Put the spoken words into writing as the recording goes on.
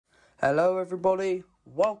Hello everybody,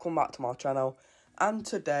 welcome back to my channel, and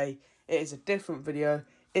today it is a different video.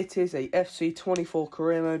 It is a FC24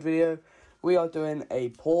 career mode video. We are doing a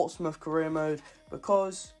Portsmouth career mode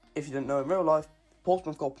because, if you didn't know in real life,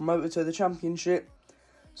 Portsmouth got promoted to the Championship.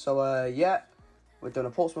 So yeah, we're doing a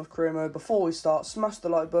Portsmouth career mode. Before we start, smash the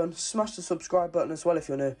like button, smash the subscribe button as well if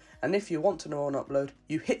you're new, and if you want to know an upload,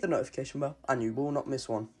 you hit the notification bell and you will not miss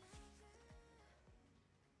one.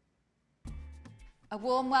 A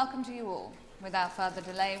warm welcome to you all. Without further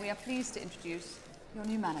delay, we are pleased to introduce your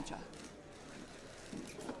new manager.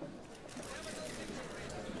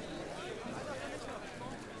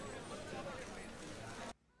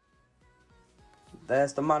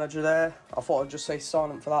 There's the manager there. I thought I'd just say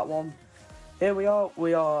silent for that one. Here we are.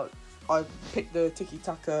 I picked the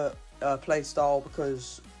tiki-taka play style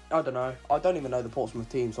because, I don't know, I don't even know the Portsmouth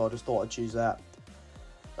team, so I just thought I'd choose that.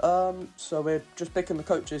 So we're just picking the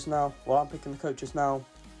coaches now. Well, I'm picking the coaches now.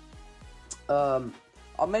 I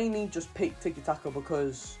mainly just picked tiki-taka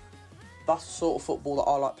because that's the sort of football that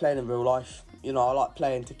I like playing in real life. You know, I like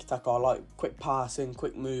playing tiki-taka. I like quick passing,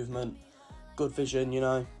 quick movement, good vision, you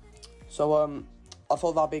know. So, I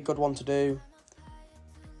thought that'd be a good one to do.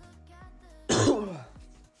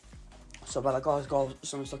 So about that, guys, got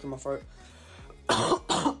something stuck in my throat. Oh.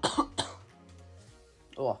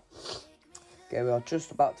 Okay, we are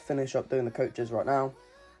just about to finish up doing the coaches right now.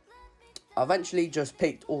 I eventually just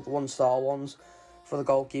picked all the one-star ones for the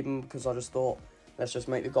goalkeeping because I just thought, let's just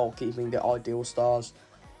make the goalkeeping the ideal stars.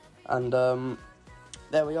 And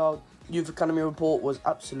there we are. Youth Academy report was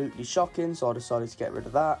absolutely shocking, so I decided to get rid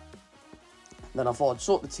of that. Then I thought I'd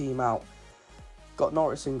sort the team out. Got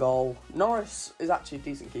Norris in goal. Norris is actually a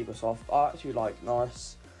decent keeper, so I actually like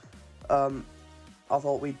Norris. I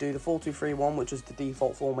thought we'd do the 4-2-3-1, which was the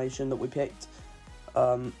default formation that we picked.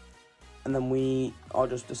 And then I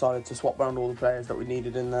just decided to swap around all the players that we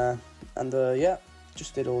needed in there. And yeah,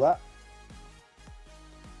 just did all that.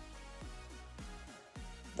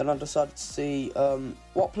 Then I decided to see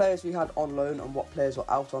what players we had on loan and what players were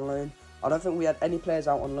out on loan. I don't think we had any players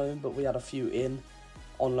out on loan, but we had a few in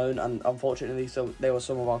on loan. And unfortunately, so they were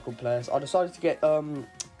some of our good players. I decided to get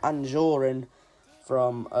Anjorin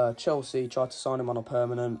from Chelsea, tried to sign him on a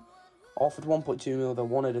permanent. Offered 1.2 mil, they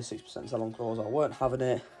wanted a 6% sell-on clause. I weren't having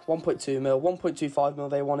it. 1.2 mil, 1.25 mil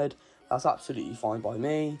they wanted. That's absolutely fine by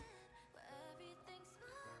me.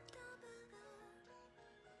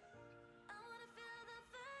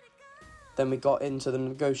 Then we got into the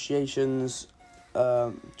negotiations.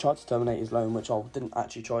 Tried to terminate his loan, which I didn't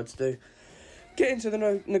actually try to do. Get into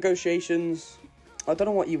the negotiations. I don't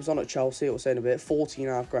know what he was on at Chelsea. It was saying a bit,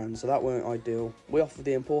 14.5 grand, so that weren't ideal. We offered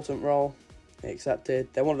the important role. He accepted.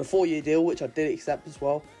 They wanted a 4-year deal, which I did accept as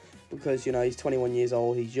well, because, you know, he's 21 years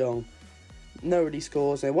old, he's young, no really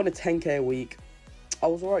scores. They wanted 10k a week. I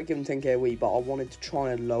was alright giving 10k a week, but I wanted to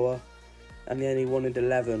try and lower, and then he wanted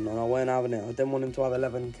 11, and I weren't having it. I didn't want him to have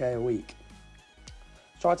 11k a week.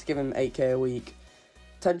 Tried to give him 8k a week.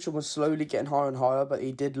 Tension was slowly getting higher and higher, but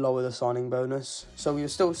he did lower the signing bonus, so we were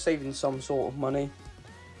still saving some sort of money.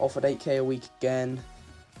 Offered 8k a week again.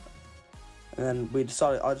 And then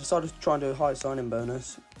I decided to try and do a higher signing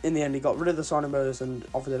bonus. In the end, he got rid of the signing bonus and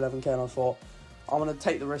offered 11k, and I thought, I'm going to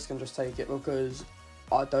take the risk and just take it because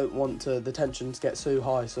I don't want the tension to get so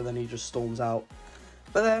high, so then he just storms out.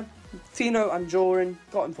 But then, Tino Anjorin,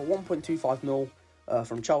 got him for 1.25 mil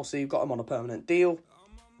from Chelsea, got him on a permanent deal.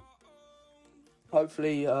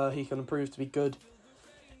 Hopefully, he can improve to be good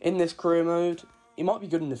in this career mode. He might be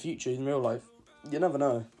good in the future in real life. You never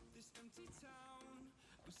know.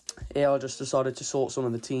 Yeah, I just decided to sort some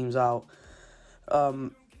of the teams out.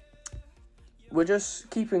 We're just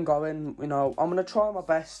keeping going. You know, I'm going to try my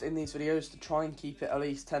best in these videos to try and keep it at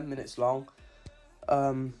least 10 minutes long.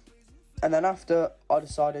 And then after, I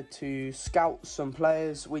decided to scout some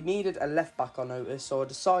players. We needed a left back, I noticed, so I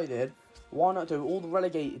decided, why not do all the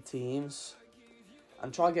relegated teams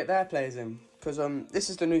and try and get their players in? Because this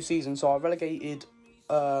is the new season, so I relegated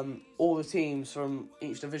all the teams from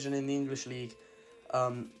each division in the English League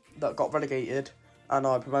that got relegated, and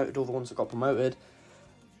I promoted all the ones that got promoted.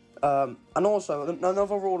 And also,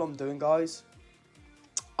 another rule I'm doing, guys,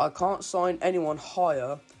 I can't sign anyone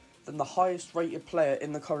higher than the highest rated player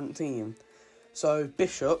in the current team. So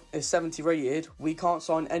Bishop is 70 rated. We can't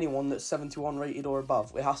sign anyone that's 71 rated or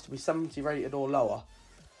above. It has to be 70 rated or lower.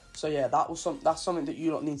 So yeah, that's something that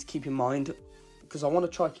you lot need to keep in mind, because I want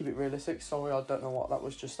to try to keep it realistic. Sorry, I don't know what that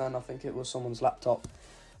was just then. I think it was someone's laptop.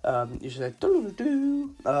 You should say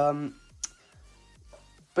doo-doo-doo.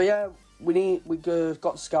 But yeah, we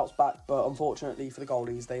got the scouts back, but unfortunately for the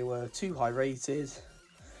goalies, they were too high rated.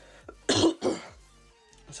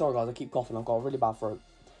 Sorry guys, I keep coughing. I've got a really bad throat.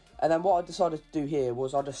 And then what I decided to do here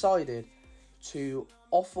was I decided to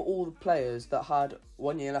offer all the players that had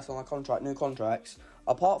 1 year left on their contract new contracts.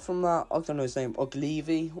 Apart from that, I don't know his name,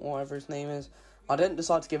 Oglivi, or whatever his name is. I didn't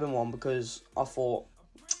decide to give him one because I thought,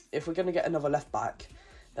 if we're going to get another left back,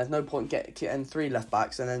 there's no point getting 3 left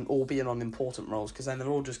backs and then all being on important roles, because then they're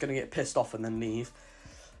all just going to get pissed off and then leave.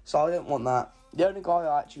 So I didn't want that. The only guy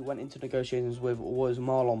I actually went into negotiations with was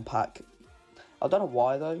Marlon Pack. I don't know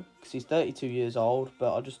why though, because he's 32 years old,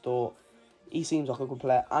 but I just thought he seems like a good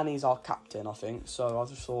player, and he's our captain, I think. So I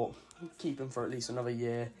just thought, keep him for at least another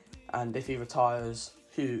year, and if he retires,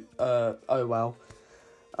 oh well.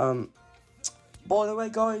 By the way,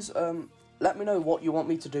 guys, let me know what you want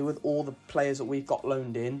me to do with all the players that we've got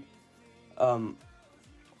loaned in.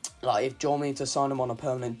 Like, do you want me to sign them on a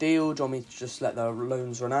permanent deal? Do you want me to just let their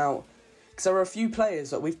loans run out? Because there are a few players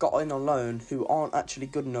that we've got in on loan who aren't actually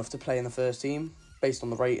good enough to play in the first team, based on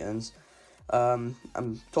the ratings. And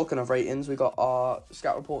talking of ratings, we got our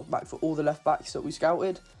scout reports back for all the left backs that we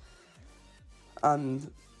scouted.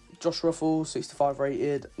 And Josh Ruffle, 65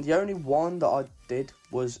 rated. The only one that I did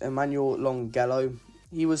was Emmanuel Longello.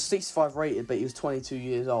 He was 65 rated, but he was 22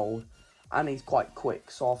 years old, and he's quite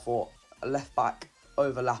quick. So I thought a left back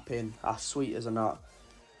overlapping, as sweet as a nut.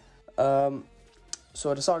 So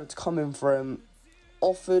I decided to come in for him.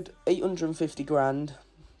 Offered 850 grand.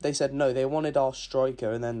 They said no. They wanted our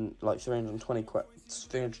striker, and then like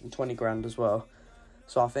 320 grand as well.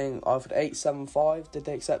 So I think I offered 875. Did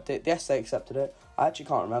they accept it? Yes, they accepted it. I actually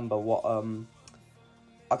can't remember what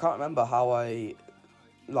I can't remember how I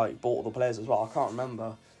bought all the players as well. I can't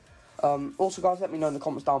remember. Also, guys, let me know in the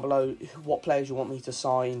comments down below what players you want me to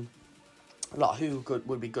sign, like who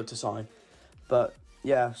would be good to sign. But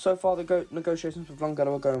yeah, so far the negotiations with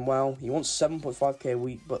Longello are going well. He wants 7.5k a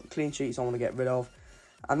week, but clean sheets I want to get rid of.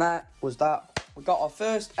 And that was that. We got our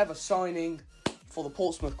first ever signing for the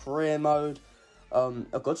Portsmouth career mode.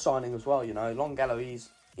 A good signing as well, you know. Longello,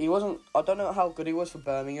 he wasn't, I don't know how good he was for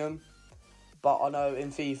Birmingham, but I know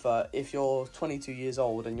in FIFA, if you're 22 years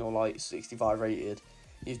old and you're like 65 rated,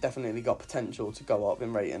 you've definitely got potential to go up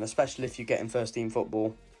in rating, especially if you get in first team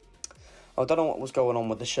football. I don't know what was going on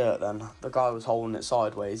with the shirt then. The guy was holding it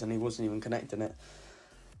sideways and he wasn't even connecting it.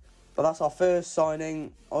 But that's our first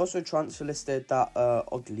signing. I also transfer listed that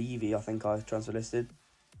Oglivi, I think I transfer listed.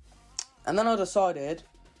 And then I decided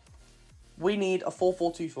we need a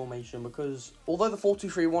 4-4-2 formation, because although the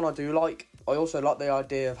 4-2-3-1 I do like, I also like the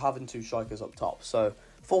idea of having 2 strikers up top. So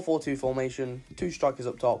 4-4-2 formation, 2 strikers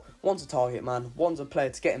up top, one's a target man, one's a player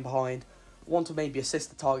to get in behind, one to maybe assist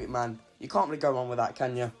the target man. You can't really go wrong with that,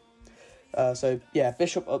 can you? So yeah,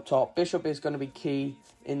 Bishop up top. Bishop is going to be key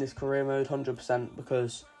in this career mode, 100%,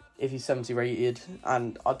 because if he's 70 rated,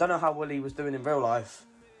 and I don't know how well he was doing in real life,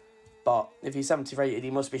 but if he's 70 rated, he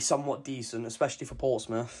must be somewhat decent, especially for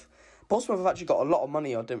Portsmouth. Portsmouth have actually got a lot of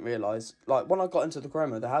money, I didn't realise. Like, when I got into the career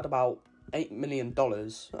mode, they had about $8 million,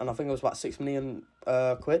 and I think it was about 6 million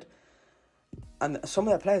quid. And some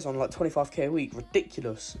of their players on like 25k a week,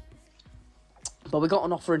 ridiculous. But we got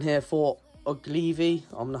an offer in here for Oglivi.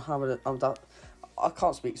 I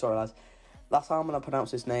can't speak, sorry lads. That's how I'm going to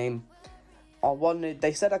pronounce his name.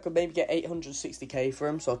 They said I could maybe get 860k for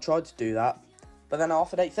him, so I tried to do that. But then I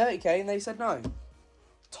offered 830k and they said no.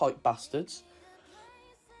 Tight bastards.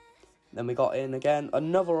 Then we got in again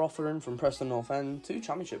another offer in from Preston North End, 2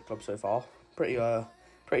 championship clubs so far. Pretty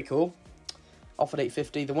cool. Offered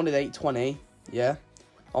 850, they wanted 820, yeah.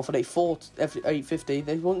 Offered 850,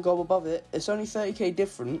 they wouldn't go above it. It's only 30k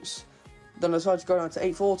difference. Then I decided to go down to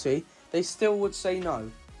 840. They still would say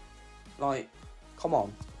no. Like, come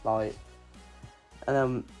on, like. And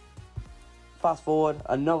then fast forward,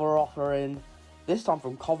 another offer in. This time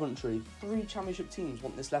from Coventry. 3 championship teams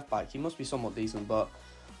want this left back. He must be somewhat decent, but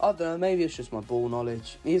I don't know, maybe it's just my ball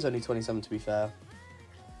knowledge. He is only 27 to be fair.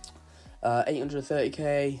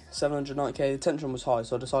 830k, 790k. The tension was high,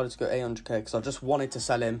 so I decided to go 800k because I just wanted to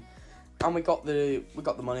sell him. And we got the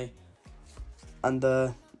money. And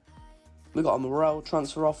we got a Morel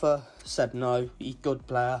transfer offer. Said no. He's a good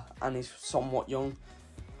player and he's somewhat young.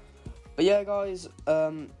 But yeah, guys,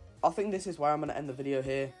 I think this is where I'm going to end the video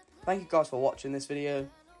here. Thank you guys for watching this video.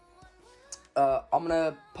 I'm going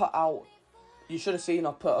to put out, you should have seen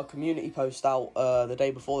I put a community post out the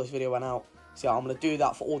day before this video went out. So yeah, I'm going to do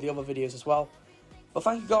that for all the other videos as well. But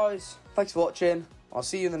thank you guys. Thanks for watching. I'll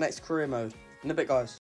see you in the next career mode. In a bit, guys.